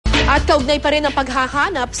At kaugnay pa rin ang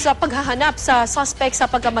paghahanap sa suspect sa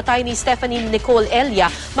pagkamatay ni Stephanie Nicole Elia.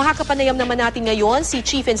 Makakapanayam naman natin ngayon si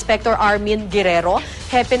Chief Inspector Armin Guerrero,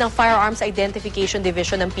 hepe ng Firearms Identification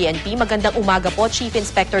Division ng PNP. Magandang umaga po, Chief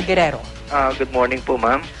Inspector Guerrero. Good morning po,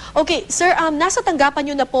 ma'am. Okay, sir, nasa tanggapan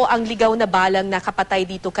nyo na po ang ligaw na balang nakapatay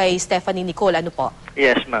dito kay Stephanie Nicole, ano po?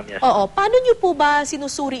 Yes, ma'am. Yes. Oo. Paano nyo po ba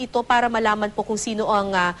sinusuri ito para malaman po kung sino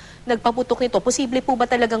ang nagpaputok nito? Posible po ba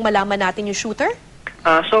talagang malaman natin yung shooter?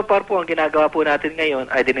 So far po, ang ginagawa po natin ngayon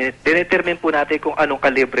ay dinetermine po natin kung anong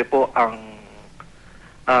kalibre po ang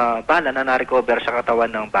bala na na-recover sa katawan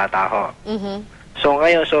ng bata ho. So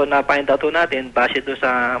ngayon, na-find out po natin, base do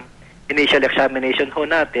sa initial examination ho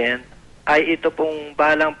natin, ay ito pong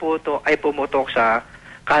balang po ito ay pumutok sa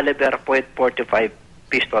caliber .45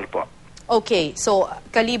 pistol po. Okay, so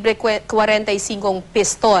kalibre 45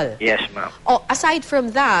 pistol. Yes, ma'am. Aside from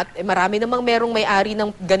that, marami namang merong may-ari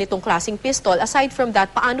ng ganitong klaseng pistol. Aside from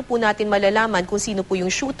that, paano po natin malalaman kung sino po yung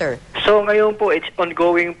shooter? So ngayon po, it's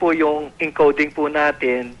ongoing po yung encoding po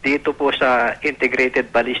natin dito po sa Integrated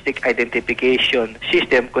Ballistic Identification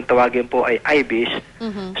System, kung tawagin po ay IBIS.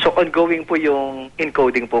 So ongoing po yung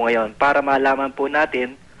encoding po ngayon para malaman po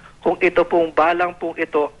natin kung ito pong balang pong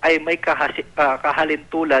ito ay may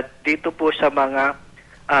kahalintulad dito po sa mga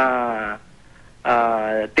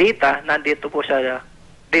data nandito po sa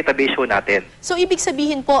database po natin. So ibig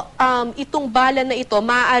sabihin po, itong bala na ito,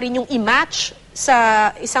 maaari niyong i-match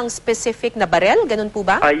sa isang specific na barel? Ganun po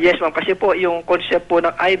ba? Yes, ma'am. Kasi po yung concept po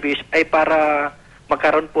ng IBIS ay para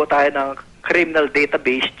magkaroon po tayo ng criminal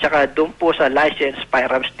database tsaka doon po sa licensed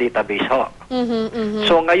firearms database ho.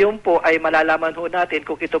 So ngayon po ay malalaman ho natin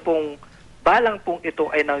kung ito pong balang pong ito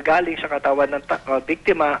ay nanggaling sa katawan ng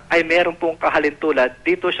biktima ay meron pong kahalintulad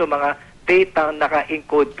dito sa mga data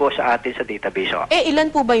naka-encode po sa atin sa database ho. Ilan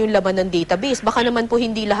po ba yung laman ng database? Baka naman po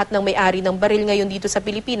hindi lahat ng may-ari ng baril ngayon dito sa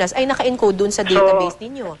Pilipinas ay naka-encode doon sa database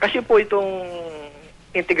ninyo. Kasi po itong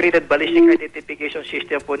Integrated Ballistic Identification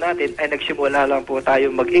System po natin ay nagsimula lang po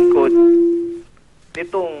tayo mag-encode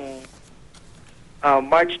nitong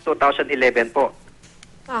March 2011 po.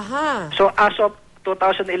 Aha. So as of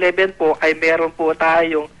 2011 po ay meron po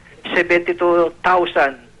tayong 72,000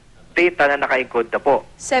 data na naka-encode na po.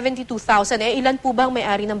 72,000. Ilan po bang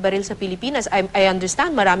may-ari ng baril sa Pilipinas? I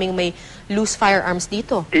understand maraming may loose firearms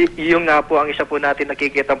dito. Yung nga po ang isa po natin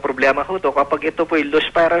nakikita ang problema ho to. Kapag ito po yung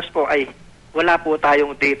loose firearms po ay wala po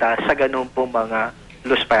tayong data sa ganun po mga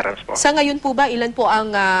loose firearms po. Sa ngayon po ba, ilan po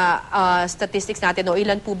ang statistics natin o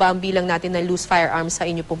ilan po ba ang bilang natin ng loose firearms sa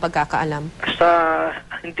inyo pong pagkakaalam?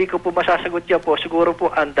 Hindi ko po masasagot yan po. Siguro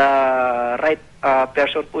po ang the right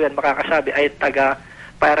person po yan makakasabi ay taga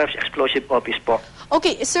Firearms Explosive Office po.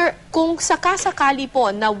 Okay, sir, kung sakasakali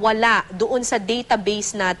po na wala doon sa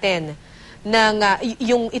database natin ng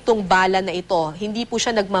itong bala na ito, hindi po siya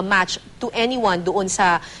nagmamatch to anyone doon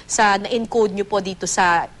sa na-encode nyo po dito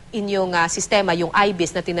sa inyong sistema, yung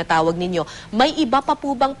IBIS na tinatawag ninyo, may iba pa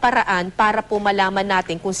po bang paraan para po malaman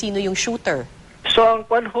natin kung sino yung shooter? So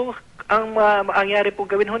ang mangyari po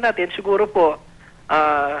gawin ho natin, siguro po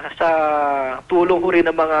sa tulong ho rin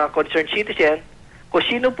ng mga concerned citizen, kung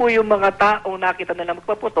sino po yung mga taong nakita nila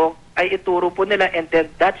magpaputok, ay ituro po nila, and then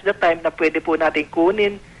that's the time na pwede po natin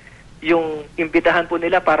kunin yung imbitahan po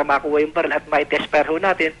nila para makuha yung baril at mai-test fire ho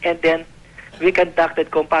natin, and then we conducted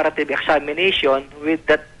comparative examination with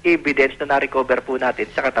that evidence na na-recover po natin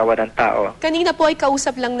sa katawan ng tao. Kanina po ay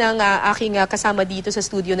kausap lang ng aking kasama dito sa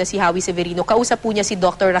studio na si Howie Severino. Kausap po niya si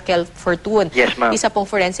Dr. Raquel Fortun, yes, ma'am. Isa pong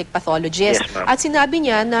forensic pathologist. Yes, at sinabi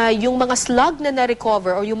niya na yung mga slug na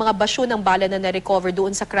na-recover o yung mga basyo ng bala na na-recover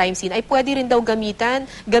doon sa crime scene ay pwede rin daw gamitin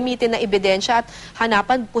na ebidensya at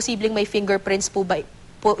hanapan, posibleng may fingerprints po ba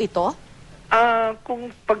po ito?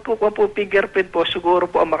 Kung pagkukuha po fingerprint po, siguro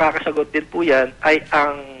po ang makakasagot din po yan ay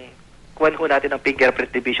ang kuhan ho natin ng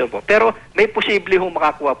fingerprint division po. Pero may posible hong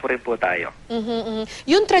makakuha po rin po tayo.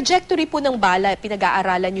 Yung trajectory po ng bala,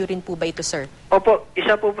 pinag-aaralan nyo rin po ba ito, sir? Opo,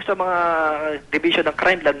 isa po sa mga division ng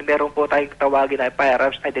crime lab, meron po tayong tawagin na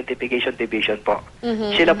Firearms Identification Division po.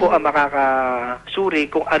 Sila po ang makakasuri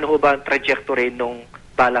kung ano ho ba ang trajectory nung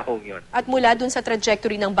bala ho yun. At mula dun sa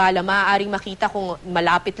trajectory ng bala, maaaring makita kung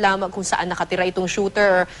malapit lamang kung saan nakatira itong shooter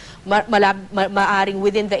or maaaring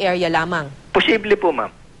within the area lamang? Posible po,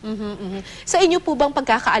 ma'am. Sa inyo po bang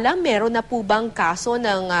pagkakaalam, meron na po bang kaso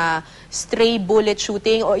ng stray bullet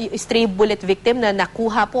shooting o stray bullet victim na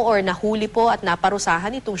nakuha po or nahuli po at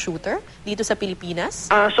naparusahan itong shooter dito sa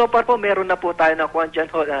Pilipinas? So far po, meron na po tayo na kuhan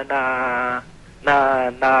dyan ho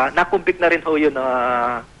na-convict na rin ho yun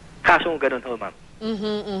kasong ganun ho, ma'am.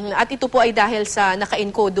 At ito po ay dahil sa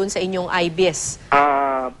naka-encode doon sa inyong IBIS?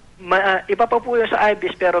 Iba pa po yun sa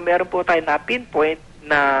IBIS, pero meron po tayo na pinpoint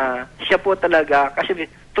na siya po talaga, kasi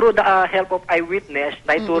through the help of eyewitness,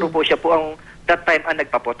 naituro po siya po ang that time ang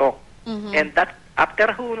nagpaputok. And that after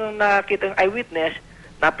ho nung nakita ng eyewitness,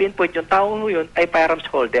 na-pinpoint yung tao ho yun ay firearms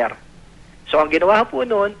holder. So ang ginawa po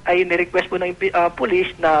noon ay ni-request po ng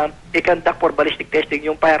police na i-conduct for ballistic testing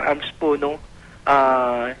yung firearms po nung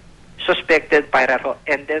suspected firearm.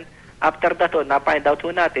 And then after that, na-find out po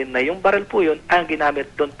natin na yung barrel po yun ang ginamit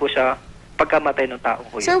doon po sa pagkamatay ng tao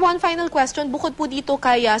po yun. Sir, one final question. Bukod po dito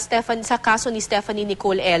kay sa kaso ni Stephanie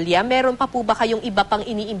Nicole Elia, meron pa po ba kayong iba pang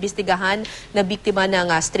iniimbestigahan na biktima ng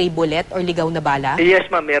stray bullet or ligaw na bala? Yes,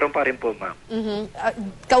 ma'am. Meron pa rin po, ma'am.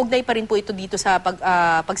 Kaugnay pa rin po ito dito sa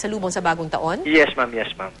pagsalubong sa bagong taon? Yes, ma'am. Yes,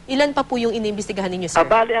 ma'am. Ilan pa po yung iniimbestigahan ninyo, sir?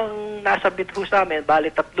 Bali, ang nasabit po sa amin, bali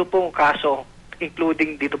 3 pong kaso,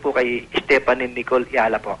 including dito po kay Stephanie Nicole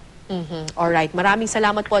Elia po. Alright. Maraming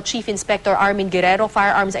salamat po, Chief Inspector Armin Guerrero,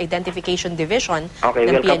 Firearms Identification Division Okay,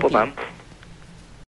 ng welcome PNP. po, ma'am.